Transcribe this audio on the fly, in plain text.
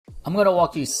I'm going to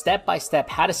walk you step by step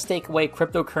how to stake away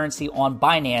cryptocurrency on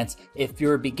Binance. If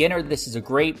you're a beginner, this is a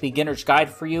great beginner's guide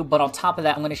for you. But on top of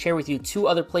that, I'm going to share with you 2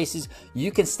 other places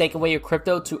you can stake away your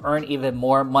crypto to earn even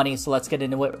more money. So let's get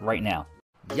into it right now.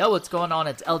 Yo, what's going on?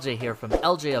 It's LJ here from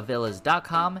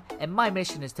LJAvillas.com, and my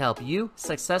mission is to help you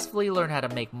successfully learn how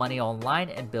to make money online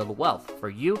and build wealth for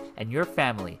you and your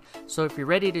family. So if you're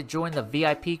ready to join the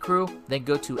VIP crew, then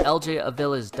go to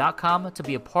LJAvillas.com to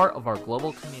be a part of our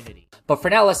global community. But for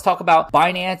now, let's talk about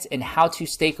Binance and how to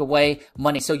stake away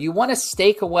money. So you want to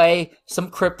stake away some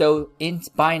crypto in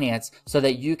Binance so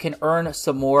that you can earn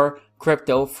some more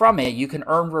crypto from it. You can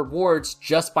earn rewards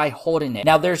just by holding it.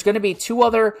 Now, there's going to be 2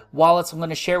 other wallets I'm going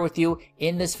to share with you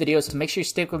in this video, so make sure you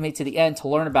stick with me to the end to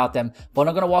learn about them. But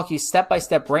I'm going to walk you step by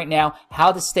step right now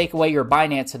how to stake away your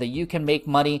Binance so that you can make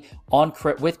money on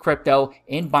with crypto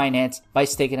in Binance by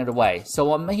staking it away.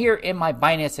 So I'm here in my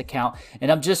Binance account,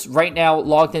 and I'm just right now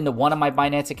logged into one of my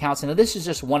Binance accounts. And this is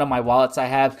just one of my wallets. I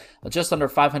have just under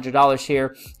 $500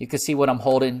 here. You can see what I'm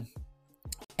holding.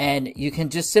 And you can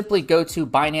just simply go to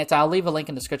Binance. I'll leave a link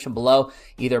in the description below,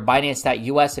 either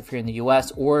Binance.us if you're in the US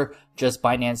or just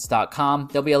Binance.com.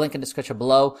 There'll be a link in the description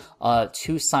below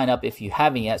to sign up if you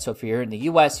haven't yet. So if you're in the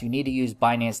US, you need to use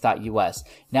Binance.us.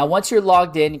 Now, once you're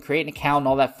logged in, create an account and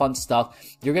all that fun stuff,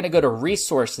 you're going to go to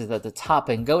resources at the top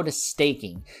and go to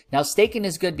staking. Now, staking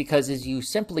is good because as you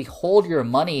simply hold your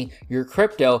money, your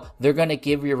crypto, they're going to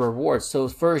give you rewards. So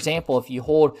for example, if you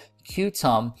hold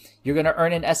QTUM, you're going to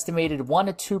earn an estimated 1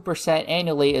 to 2%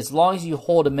 annually as long as you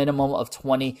hold a minimum of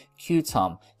 20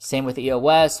 QTUM. Same with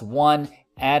EOS, One,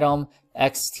 Atom,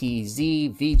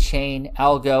 XTZ, VeChain,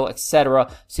 Algo,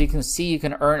 etc. So you can see you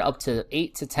can earn up to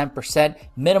 8 to 10%.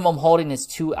 Minimum holding is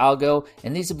 2 Algo,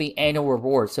 and these will be annual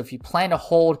rewards. So if you plan to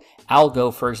hold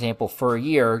Algo, for example, for a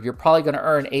year, you're probably going to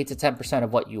earn 8 to 10%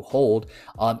 of what you hold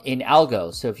in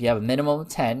Algo. So if you have a minimum of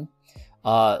 10,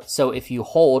 so if you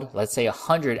hold, let's say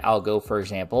 100 Algo, for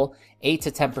example, 8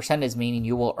 to 10% is meaning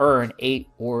you will earn 8,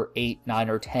 9,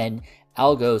 or 10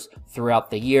 Algos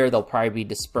throughout the year. They'll probably be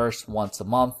dispersed once a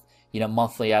month,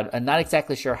 monthly. I'm not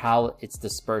exactly sure how it's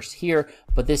dispersed here,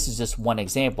 but this is just one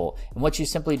example. And what you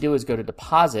simply do is go to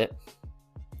deposit,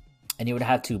 and you would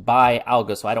have to buy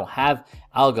Algo. So I don't have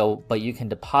Algo, but you can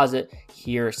deposit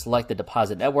here, select the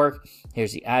deposit network.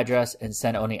 Here's the address, and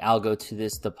send only Algo to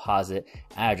this deposit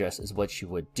address is what you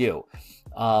would do.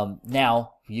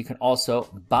 Now, you can also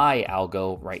buy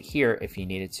Algo right here if you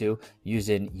needed to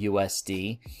using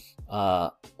USD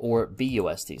or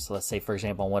BUSD. So let's say, for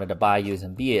example, I wanted to buy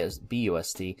using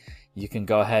BUSD. You can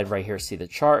go ahead right here, see the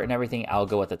chart and everything.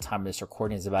 Algo at the time of this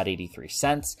recording is about 83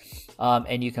 cents.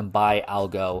 And you can buy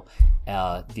Algo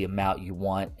the amount you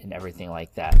want and everything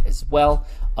like that as well.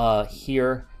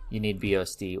 Here, you need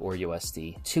BUSD or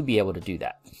USD to be able to do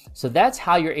that. So that's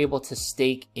how you're able to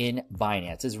stake in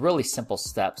Binance. It's really simple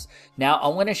steps. Now,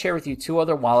 I'm going to share with you 2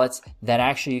 other wallets that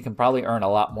actually you can probably earn a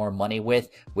lot more money with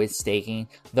staking.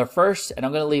 The first, and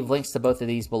I'm going to leave links to both of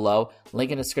these below.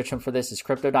 Link in the description for this is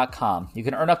Crypto.com. You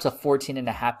can earn up to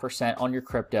 14.5% on your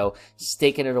crypto,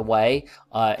 staking it away.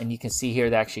 And you can see here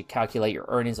they actually calculate your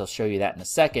earnings. I'll show you that in a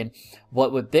second.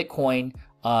 But with Bitcoin,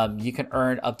 you can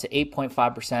earn up to 8.5%,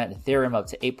 Ethereum up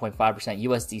to 8.5%,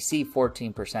 USDC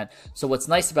 14%. So what's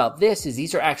nice about this is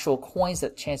these are actual coins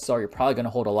that chances are you're probably going to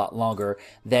hold a lot longer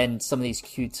than some of these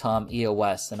QTUM,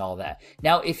 EOS, and all that.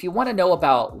 Now, if you want to know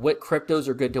about what cryptos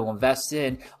are good to invest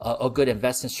in, a good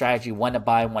investment strategy, when to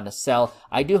buy and when to sell,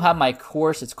 I do have my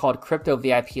course. It's called Crypto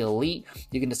VIP Elite.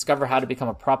 You can discover how to become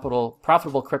a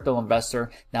profitable crypto investor.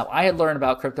 Now, I had learned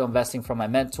about crypto investing from my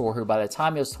mentor, who by the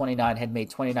time he was 29 had made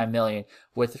 29 million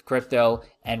with crypto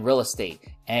and real estate.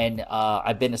 And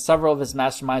I've been to several of his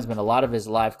masterminds, been to a lot of his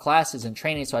live classes and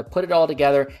training. So I put it all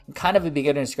together in kind of a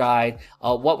beginner's guide.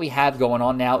 What we have going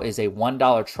on now is a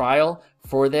 $1 trial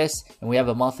for this, and we have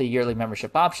a monthly, yearly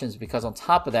membership options, because on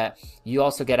top of that, you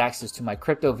also get access to my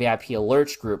Crypto VIP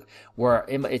Alerts group, where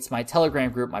it's my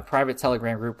Telegram group, my private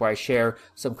Telegram group, where I share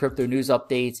some crypto news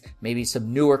updates, maybe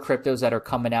some newer cryptos that are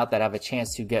coming out that have a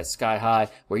chance to get sky high,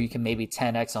 where you can maybe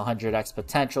 10x, 100x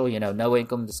potential, no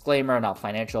income disclaimer, not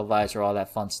financial advisor, all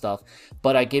that fun stuff.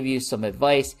 But I give you some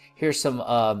advice. Here's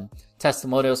some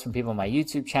testimonials from people on my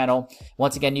YouTube channel.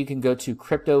 Once again, you can go to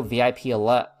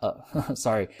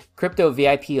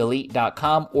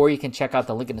CryptoVIPElite.com, or you can check out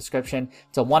the link in the description.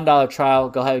 It's a $1 trial.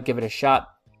 Go ahead and give it a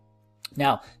shot.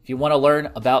 Now, if you want to learn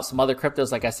about some other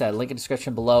cryptos, like I said, link in the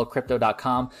description below,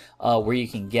 Crypto.com, where you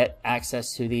can get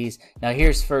access to these. Now,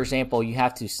 here's, for example, you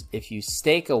have to, if you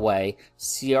stake away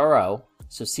CRO,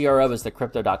 so CRO is the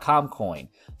Crypto.com coin.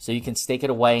 So you can stake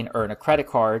it away and earn a credit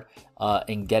card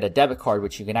and get a debit card,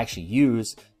 which you can actually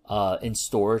use in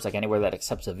stores, like anywhere that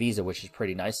accepts a Visa, which is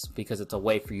pretty nice because it's a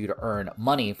way for you to earn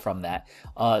money from that.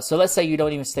 So let's say you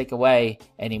don't even stake away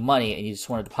any money and you just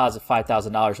want to deposit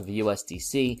 $5,000 of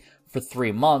USDC for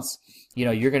 3 months. You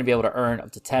know, you're going to be able to earn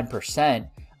up to 10%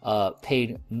 paid.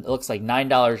 It looks like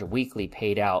 $9 weekly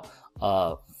paid out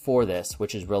for this,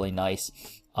 which is really nice.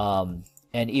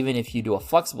 And even if you do a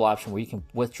flexible option where you can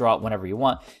withdraw it whenever you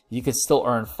want, you can still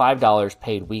earn $5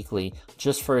 paid weekly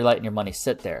just for letting your money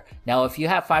sit there. Now, if you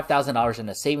have $5,000 in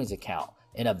a savings account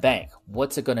in a bank,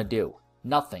 what's it going to do?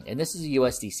 Nothing. And this is a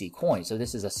USDC coin. So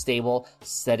this is a stable,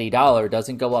 steady dollar.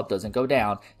 Doesn't go up, doesn't go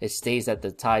down. It stays at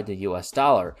the tied to US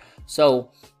dollar.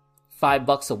 So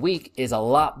 $5 a week is a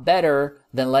lot better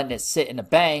than letting it sit in a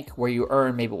bank where you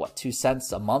earn maybe 2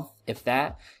 cents a month, if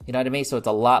that, you know what I mean? So it's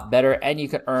a lot better, and you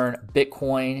can earn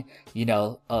Bitcoin, you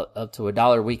know, up to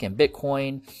 $1 a week in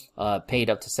Bitcoin, paid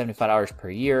up to $75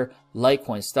 per year,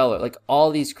 Litecoin, Stellar, like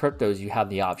all these cryptos you have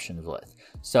the options with.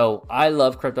 So I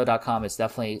love crypto.com. It's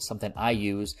definitely something I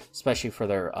use, especially for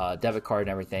their debit card and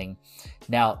everything.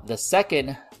 Now, the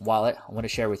second wallet I want to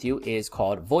share with you is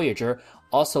called Voyager.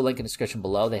 Also, link in the description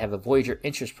below. They have a Voyager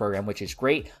interest program, which is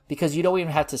great because you don't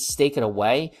even have to stake it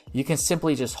away. You can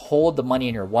simply just hold the money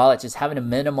in your wallet, just having a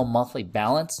minimum monthly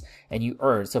balance, and you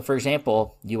earn. So, for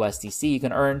example, USDC, you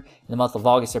can earn in the month of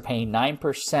August, they're paying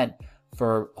 9%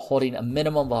 for holding a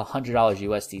minimum of $100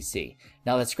 USDC.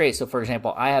 Now, that's great. So, for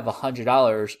example, I have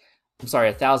 $1,000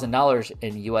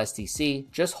 in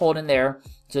USDC, just holding there,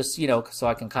 just, you know, so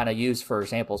I can kind of use for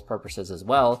examples purposes as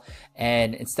well.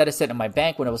 And instead of sitting in my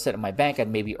bank, when it was sitting in my bank, I'd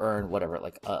maybe earn whatever,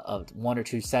 like a 1 or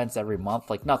 2 cents every month,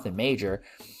 like nothing major.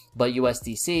 But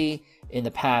USDC, in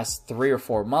the past 3 or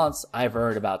 4 months, I've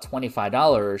earned about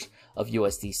 $25 of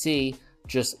USDC,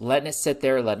 just letting it sit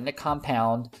there, letting it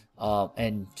compound,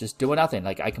 and just doing nothing.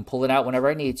 Like I can pull it out whenever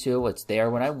I need to. It's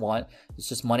there when I want. It's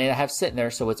just money that I have sitting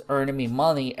there, so it's earning me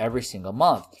money every single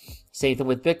month. Same thing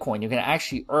with Bitcoin. You can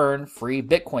actually earn free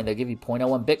Bitcoin. They'll give you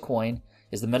 0.01 Bitcoin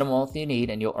is the minimum you need,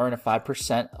 and you'll earn a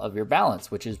 5% of your balance,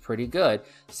 which is pretty good.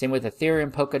 Same with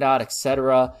Ethereum, Polkadot,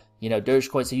 etc. You know,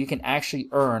 Dogecoin. So you can actually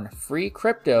earn free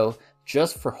crypto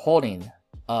just for holding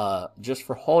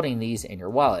these in your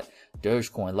wallet.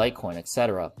 Dogecoin, Litecoin,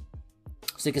 etc.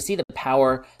 So you can see the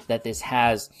power that this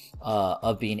has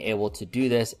of being able to do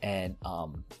this, and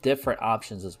different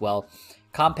options as well.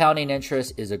 Compounding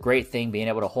interest is a great thing. Being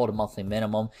able to hold a monthly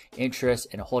minimum interest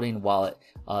and holding a wallet,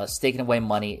 staking away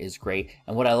money is great.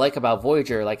 And what I like about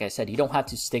Voyager, like I said, you don't have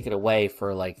to stake it away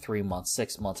for like 3 months,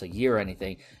 6 months, a year or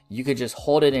anything. You could just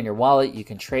hold it in your wallet. You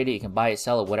can trade it. You can buy it,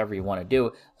 sell it, whatever you want to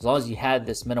do. As long as you had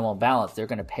this minimum balance, they're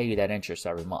going to pay you that interest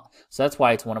every month. So that's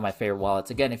why it's one of my favorite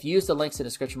wallets. Again, if you use the links in the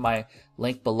description, my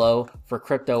link below for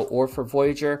crypto or for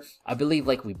Voyager, I believe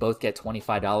like we both get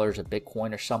 $25 of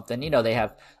Bitcoin or something. You know, they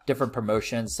have different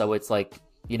promotions, so it's like,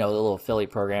 you know, a little affiliate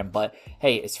program, but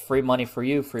hey, it's free money for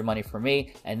you, free money for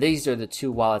me. And these are the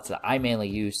 2 wallets that I mainly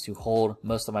use to hold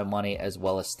most of my money, as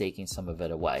well as staking some of it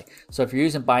away. So if you're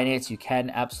using Binance, you can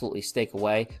absolutely stake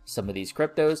away some of these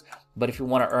cryptos. But if you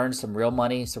want to earn some real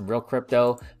money, some real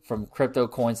crypto from crypto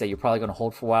coins that you're probably going to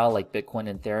hold for a while, like Bitcoin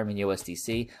and Ethereum and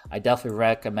USDC, I definitely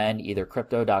recommend either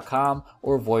crypto.com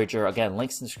or Voyager. Again,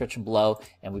 links in the description below,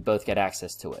 and we both get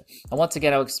access to it. And once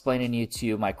again, I'm explaining you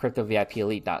to my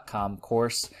cryptovipelite.com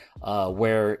course,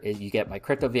 where you get my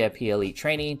Crypto VIP Elite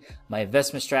training, my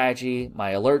investment strategy,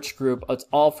 my alerts group. It's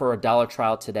all for a $1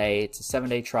 trial today. It's a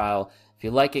 7-day trial. If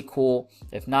you like it, cool.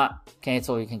 If not,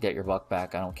 cancel. You can get your buck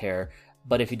back. I don't care.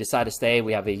 But if you decide to stay,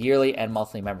 we have a yearly and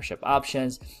monthly membership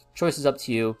options. Choice is up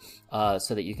to you,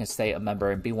 so that you can stay a member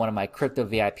and be one of my Crypto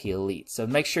VIP Elites. So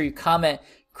make sure you comment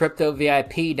Crypto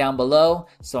VIP down below,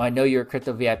 so I know you're a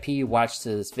Crypto VIP, you watched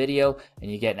this video,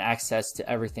 and you get access to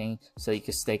everything so you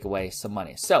can stake away some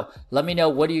money. So let me know,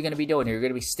 what are you going to be doing? You're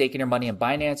going to be staking your money in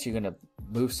Binance. You're going to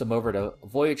move some over to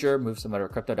Voyager, move some over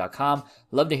to crypto.com.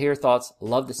 Love to hear your thoughts.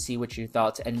 Love to see what your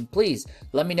thoughts. And please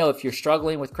let me know if you're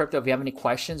struggling with crypto, if you have any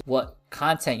questions, what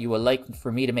content you would like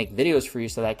for me to make videos for you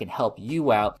so that I can help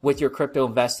you out with your crypto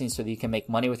investing so that you can make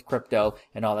money with crypto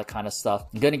and all that kind of stuff.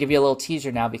 I'm going to give you a little teaser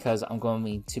now because I'm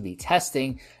going to be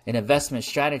testing an investment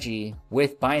strategy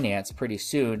with Binance pretty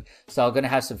soon. So I'm going to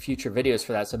have some future videos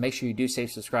for that. So make sure you do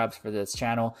subscribe for this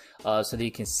channel so that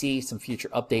you can see some future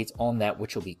updates on that,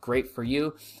 which will be great for you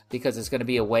because it's going to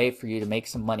be a way for you to make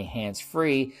some money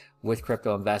hands-free with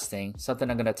crypto investing. Something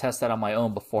I'm going to test out on my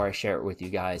own before I share it with you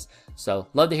guys. So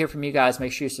love to hear from you guys.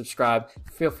 Make sure you subscribe.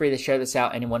 Feel free to share this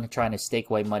out. Anyone trying to stake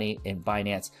away money in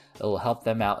Binance, it will help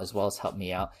them out as well as help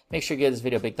me out. Make sure you give this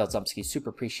video a big thumbs up. Super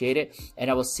appreciate it. And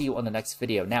I will see you on the next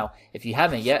video. Now, if you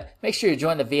haven't yet, make sure you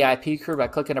join the VIP crew by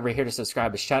clicking over here to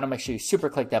subscribe to this channel. Make sure you super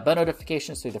click that bell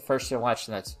notification so you're the first to watch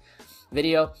the next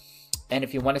video. And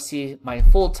if you want to see my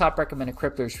full top recommended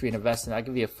cryptos for you to invest in, I'll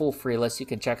give you a full free list. You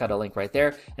can check out a link right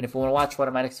there. And if you want to watch one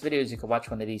of my next videos, you can watch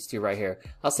one of these two right here.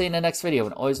 I'll see you in the next video.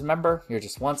 And always remember, you're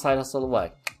just one side hustle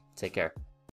away. Take care.